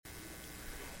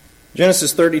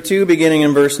Genesis 32, beginning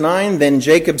in verse 9, Then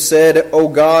Jacob said, O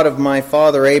God of my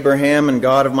father Abraham and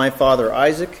God of my father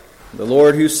Isaac, the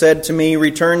Lord who said to me,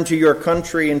 Return to your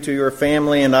country and to your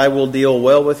family, and I will deal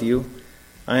well with you.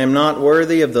 I am not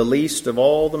worthy of the least of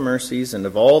all the mercies and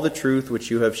of all the truth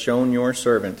which you have shown your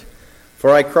servant. For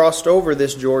I crossed over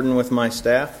this Jordan with my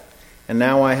staff, and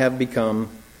now I have become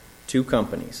two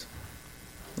companies.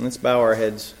 Let's bow our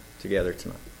heads together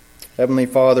tonight. Heavenly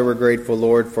Father, we're grateful,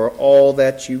 Lord, for all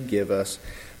that you give us.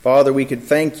 Father, we could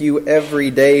thank you every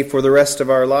day for the rest of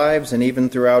our lives and even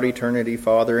throughout eternity,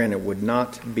 Father, and it would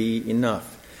not be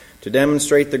enough to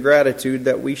demonstrate the gratitude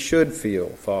that we should feel,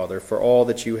 Father, for all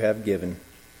that you have given.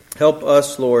 Help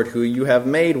us, Lord, who you have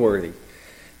made worthy,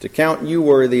 to count you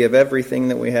worthy of everything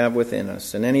that we have within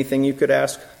us and anything you could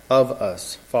ask of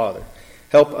us, Father.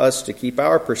 Help us to keep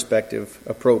our perspective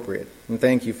appropriate, and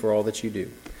thank you for all that you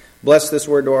do. Bless this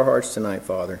word to our hearts tonight,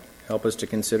 Father. Help us to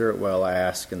consider it well, I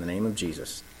ask, in the name of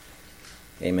Jesus.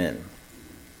 Amen.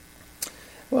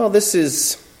 Well, this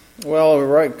is,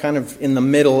 right kind of in the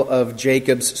middle of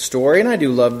Jacob's story, and I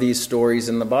do love these stories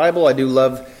in the Bible. I do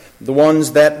love the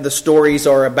ones that the stories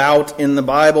are about in the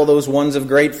Bible, those ones of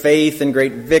great faith and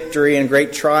great victory and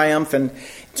great triumph, and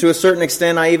to a certain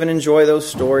extent, I even enjoy those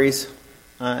stories.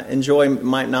 Enjoy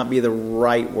might not be the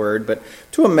right word, but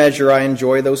to a measure I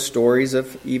enjoy those stories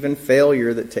of even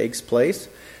failure that takes place.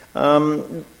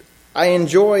 I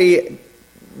enjoy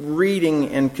reading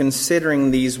and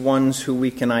considering these ones who we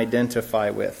can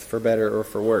identify with, for better or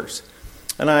for worse.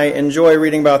 And I enjoy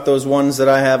reading about those ones that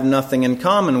I have nothing in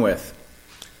common with,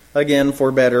 again,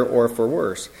 for better or for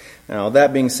worse. Now,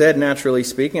 that being said, naturally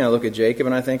speaking, I look at Jacob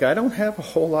and I think, I don't have a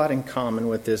whole lot in common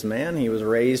with this man. He was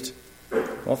raised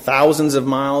thousands of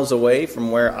miles away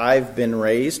from where I've been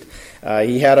raised.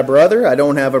 He had a brother. I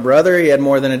don't have a brother. He had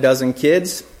more than a dozen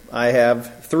kids. I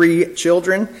have 3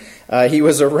 children. He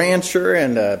was a rancher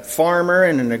and a farmer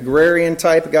and an agrarian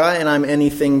type guy, and I'm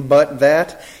anything but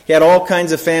that. He had all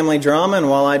kinds of family drama, and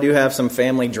while I do have some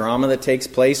family drama that takes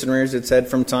place and rears its head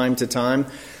from time to time,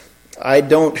 I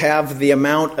don't have the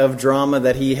amount of drama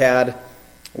that he had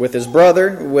with his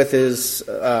brother, with his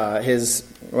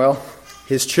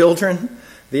children,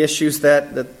 the issues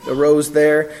that arose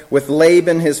there. With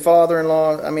Laban, his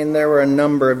father-in-law, there were a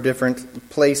number of different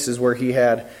places where he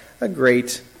had a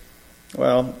great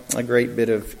bit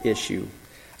of issue.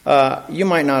 You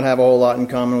might not have a whole lot in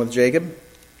common with Jacob,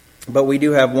 but we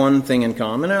do have one thing in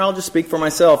common, and I'll just speak for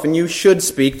myself, and you should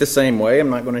speak the same way. I'm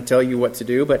not going to tell you what to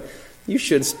do, but you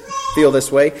should feel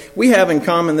this way. We have in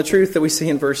common the truth that we see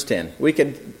in verse 10. We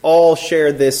could all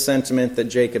share this sentiment that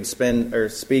Jacob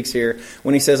speaks here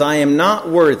when he says, I am not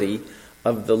worthy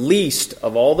of the least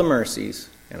of all the mercies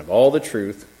and of all the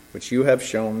truth which you have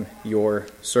shown your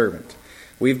servant.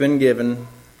 We've been given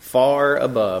far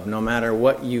above, no matter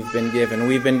what you've been given.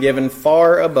 We've been given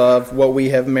far above what we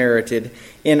have merited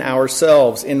in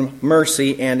ourselves, in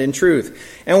mercy and in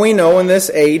truth. And we know in this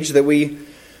age that we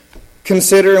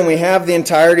consider and we have the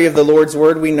entirety of the Lord's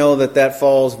Word, we know that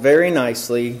falls very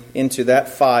nicely into that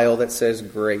file that says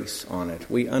grace on it.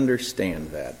 We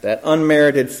understand that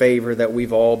unmerited favor that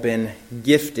we've all been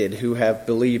gifted who have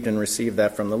believed and received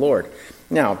that from the Lord.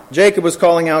 Now, Jacob was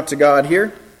calling out to God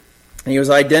here. He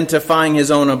was identifying his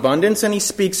own abundance, and he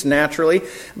speaks naturally,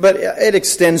 but it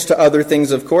extends to other things,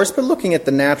 of course, but looking at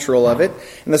the natural of it.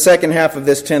 In the second half of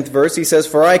this 10th verse, he says,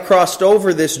 For I crossed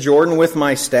over this Jordan with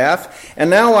my staff,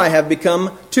 and now I have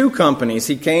become two companies.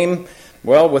 He came,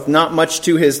 with not much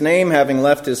to his name, having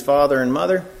left his father and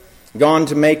mother, gone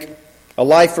to make a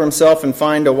life for himself and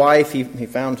find a wife. He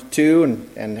found 2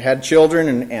 and had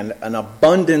children and an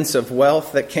abundance of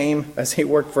wealth that came as he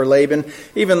worked for Laban.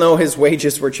 Even though his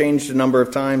wages were changed a number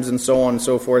of times and so on and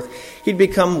so forth, he'd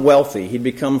become wealthy. He'd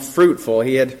become fruitful.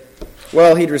 He'd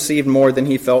received more than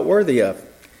he felt worthy of.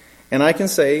 And I can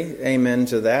say amen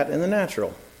to that in the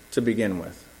natural to begin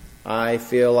with. I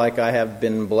feel like I have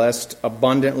been blessed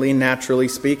abundantly, naturally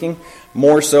speaking,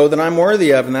 more so than I'm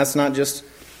worthy of. And that's not just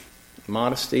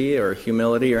modesty or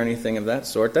humility or anything of that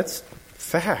sort. That's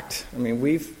fact.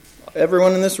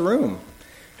 Everyone in this room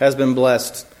has been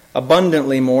blessed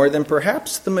abundantly more than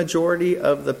perhaps the majority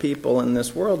of the people in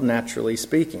this world, naturally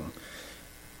speaking.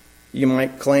 You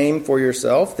might claim for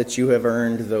yourself that you have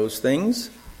earned those things.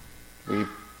 We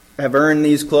have earned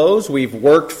these clothes. We've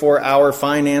worked for our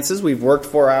finances. We've worked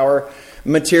for our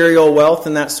material wealth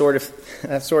and that sort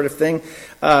of thing.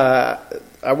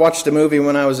 I watched a movie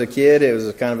when I was a kid. It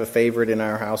was kind of a favorite in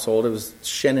our household. It was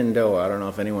Shenandoah. I don't know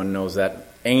if anyone knows that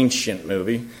ancient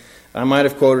movie. I might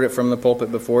have quoted it from the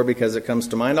pulpit before because it comes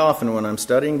to mind often when I'm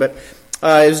studying. But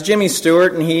it was Jimmy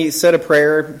Stewart, and he said a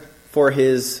prayer for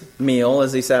his meal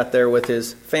as he sat there with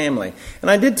his family. And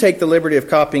I did take the liberty of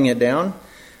copying it down.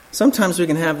 Sometimes we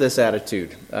can have this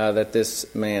attitude that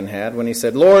this man had when he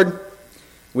said, Lord,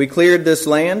 we cleared this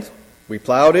land, we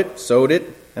plowed it, sowed it,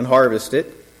 and harvested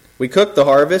it. We cooked the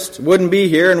harvest, wouldn't be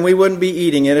here, and we wouldn't be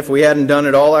eating it if we hadn't done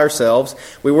it all ourselves.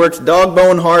 We worked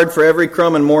dog-bone hard for every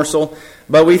crumb and morsel,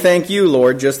 but we thank you,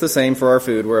 Lord, just the same for our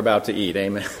food we're about to eat.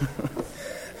 Amen.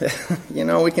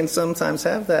 We can sometimes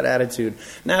have that attitude.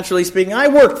 Naturally speaking, I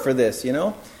worked for this,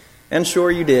 and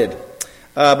sure you did.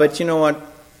 But you know what?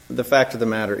 The fact of the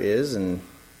matter is,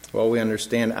 we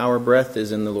understand our breath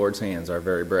is in the Lord's hands, our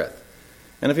very breath.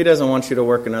 And if he doesn't want you to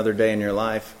work another day in your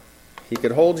life, he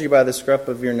could hold you by the scruff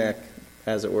of your neck,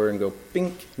 as it were, and go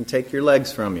pink and take your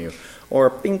legs from you, or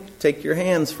pink, take your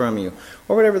hands from you,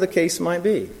 or whatever the case might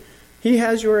be. He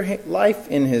has your life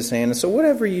in his hand. So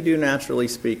whatever you do, naturally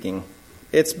speaking,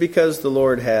 it's because the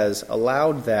Lord has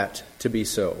allowed that to be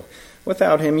so.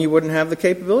 Without him, you wouldn't have the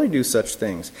capability to do such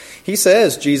things.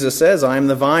 Jesus says, I am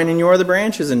the vine and you are the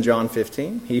branches in John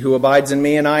 15. He who abides in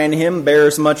me and I in him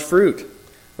bears much fruit.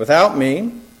 Without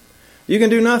me, you can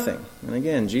do nothing. And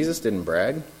again, Jesus didn't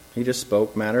brag. He just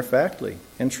spoke matter-of-factly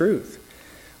and truth.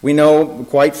 We know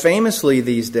quite famously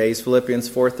these days, Philippians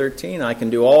 4:13, I can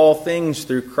do all things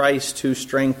through Christ who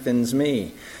strengthens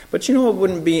me. But it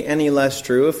wouldn't be any less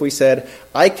true if we said,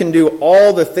 I can do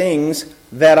all the things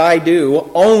that I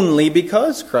do only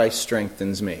because Christ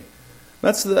strengthens me.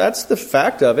 That's the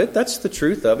fact of it. That's the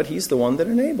truth of it. He's the one that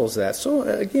enables that. So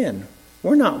again,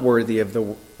 we're not worthy of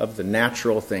the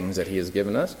natural things that he has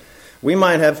given us. We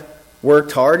might have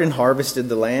worked hard and harvested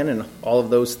the land and all of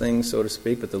those things, so to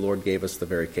speak, but the Lord gave us the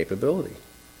very capability.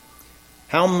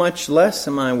 How much less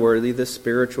am I worthy the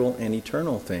spiritual and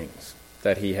eternal things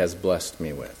that he has blessed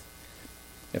me with?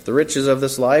 If the riches of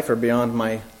this life are beyond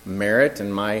my merit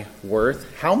and my worth,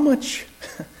 how much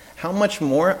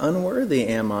more unworthy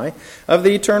am I of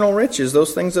the eternal riches,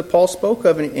 those things that Paul spoke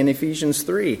of in Ephesians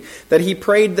 3, that he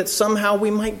prayed that somehow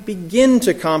we might begin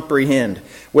to comprehend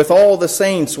with all the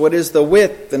saints what is the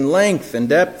width and length and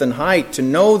depth and height, to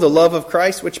know the love of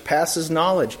Christ which passes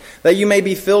knowledge, that you may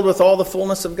be filled with all the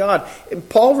fullness of God.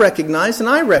 Paul recognized, and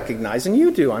I recognize, and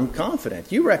you do, I'm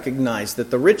confident, you recognize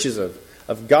that the riches of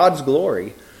God's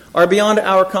glory are beyond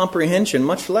our comprehension,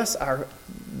 much less our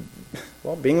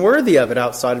being worthy of it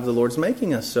outside of the Lord's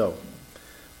making us so.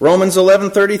 Romans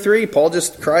 11:33, Paul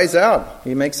just cries out.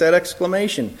 He makes that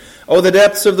exclamation. Oh, the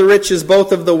depths of the riches,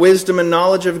 both of the wisdom and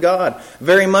knowledge of God.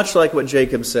 Very much like what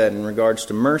Jacob said in regards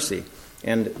to mercy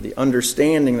and the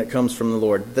understanding that comes from the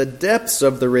Lord. The depths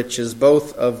of the riches,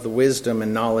 both of the wisdom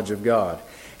and knowledge of God.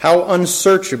 How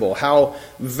unsearchable, how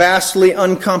vastly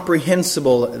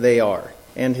incomprehensible they are.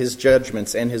 And his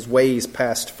judgments and his ways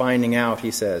past finding out,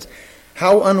 he says.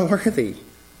 How unworthy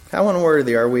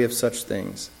are we of such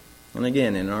things? And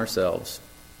again, in ourselves,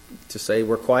 to say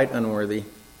we're quite unworthy,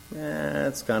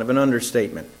 it's kind of an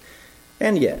understatement.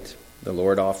 And yet, the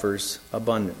Lord offers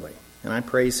abundantly. And I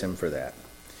praise him for that.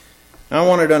 I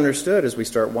want it understood as we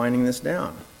start winding this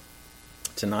down.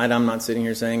 Tonight, I'm not sitting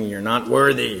here saying, you're not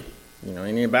worthy. You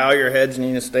need to bow your heads, and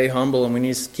you need to stay humble, and we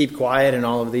need to keep quiet and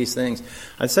all of these things.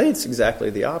 I'd say it's exactly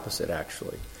the opposite,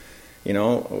 actually.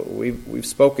 We've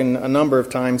spoken a number of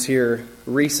times here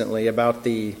recently about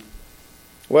the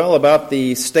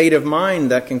state of mind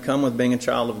that can come with being a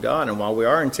child of God. And while we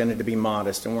are intended to be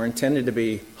modest and we're intended to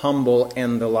be humble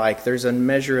and the like, there's a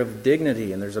measure of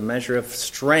dignity and there's a measure of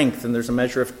strength and there's a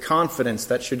measure of confidence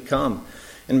that should come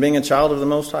in being a child of the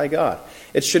Most High God.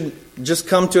 It should just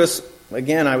come to us,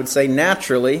 again, I would say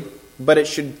naturally, but it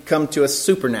should come to us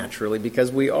supernaturally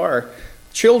because we are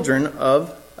children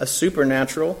of a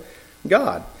supernatural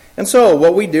God. And so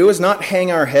what we do is not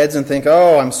hang our heads and think,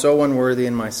 oh, I'm so unworthy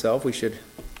in myself. We should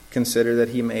consider that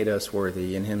he made us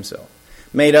worthy in himself.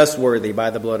 Made us worthy by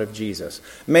the blood of Jesus.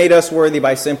 Made us worthy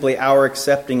by simply our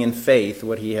accepting in faith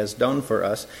what he has done for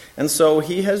us. And so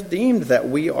he has deemed that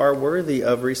we are worthy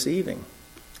of receiving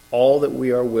all that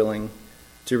we are willing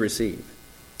to receive.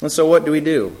 And so what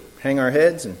do? Hang our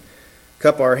heads and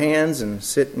cup our hands and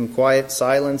sit in quiet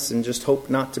silence and just hope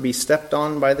not to be stepped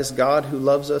on by this God who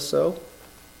loves us so?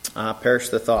 Perish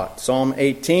the thought. Psalm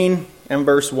 18 and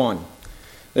verse 1.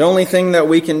 The only thing that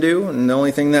we can do and the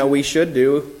only thing that we should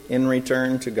do in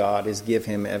return to God is give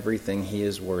him everything he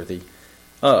is worthy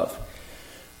of.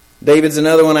 David's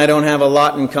another one I don't have a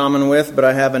lot in common with, but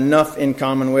I have enough in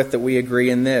common with that we agree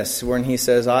in this, when he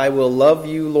says, I will love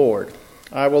you, Lord.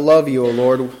 I will love you, O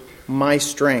Lord, my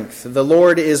strength. The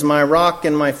Lord is my rock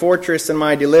and my fortress and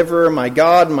my deliverer, my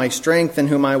God, my strength in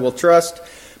whom I will trust,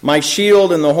 my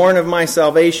shield and the horn of my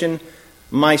salvation,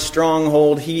 my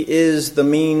stronghold. He is the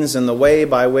means and the way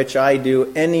by which I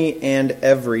do any and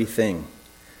everything.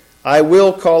 I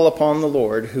will call upon the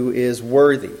Lord, who is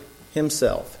worthy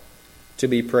himself to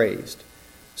be praised.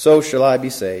 So shall I be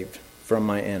saved from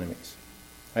my enemies.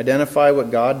 Identify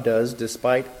what God does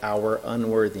despite our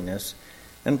unworthiness,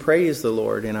 and praise the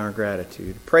Lord in our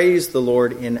gratitude. Praise the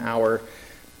Lord in our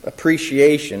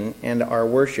appreciation and our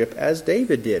worship, as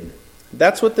David did.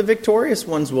 That's what the victorious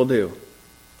ones will do.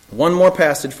 One more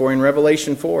passage for you in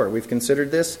Revelation 4. We've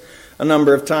considered this a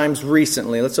number of times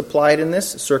recently. Let's apply it in this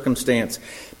circumstance.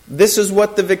 This is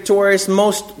what the victorious,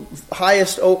 most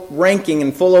highest ranking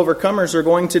and full overcomers are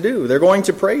going to do. They're going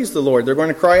to praise the Lord. They're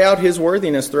going to cry out his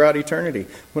worthiness throughout eternity.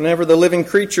 Whenever the living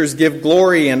creatures give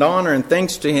glory and honor and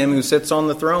thanks to him who sits on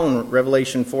the throne,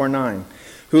 Revelation 4:9,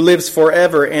 who lives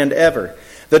forever and ever.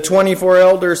 The 24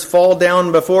 elders fall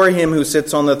down before him who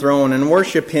sits on the throne and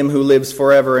worship him who lives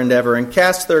forever and ever, and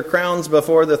cast their crowns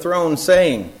before the throne,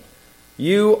 saying,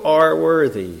 You are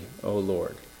worthy, O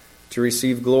Lord, to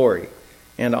receive glory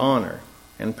and honor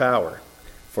and power.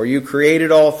 For you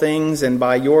created all things, and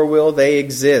by your will they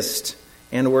exist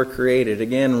and were created.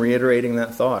 Again, reiterating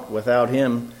that thought. Without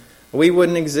him, we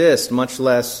wouldn't exist, much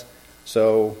less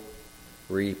sow,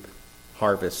 reap,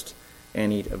 harvest,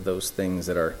 and eat of those things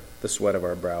that are the sweat of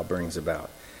our brow brings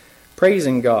about.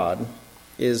 Praising God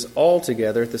is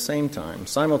altogether at the same time,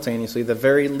 simultaneously, the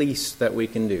very least that we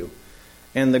can do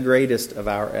and the greatest of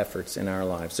our efforts in our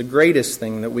lives, the greatest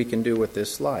thing that we can do with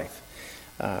this life.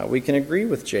 We can agree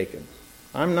with Jacob.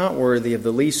 I'm not worthy of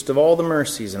the least of all the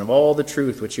mercies and of all the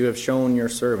truth which you have shown your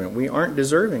servant. We aren't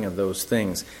deserving of those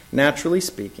things, naturally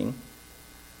speaking,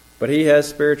 but he has,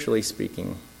 spiritually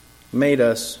speaking, made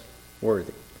us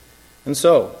worthy. And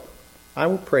so, I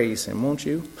will praise him, won't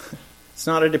you? It's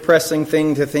not a depressing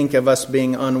thing to think of us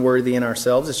being unworthy in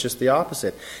ourselves. It's just the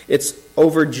opposite. It's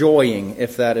overjoying,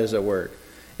 if that is a word.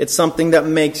 It's something that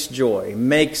makes joy,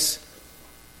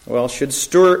 should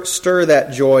stir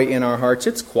that joy in our hearts.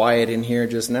 It's quiet in here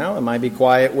just now. It might be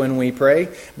quiet when we pray.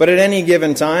 But at any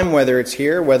given time, whether it's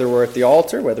here, whether we're at the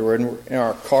altar, whether we're in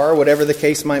our car, whatever the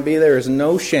case might be, there is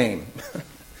no shame.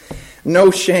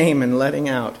 No shame in letting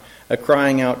out a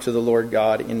crying out to the Lord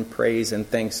God in praise and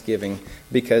thanksgiving,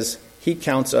 because he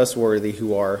counts us worthy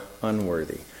who are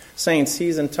unworthy. Saints,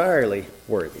 he's entirely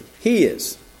worthy. He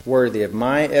is worthy of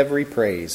my every praise.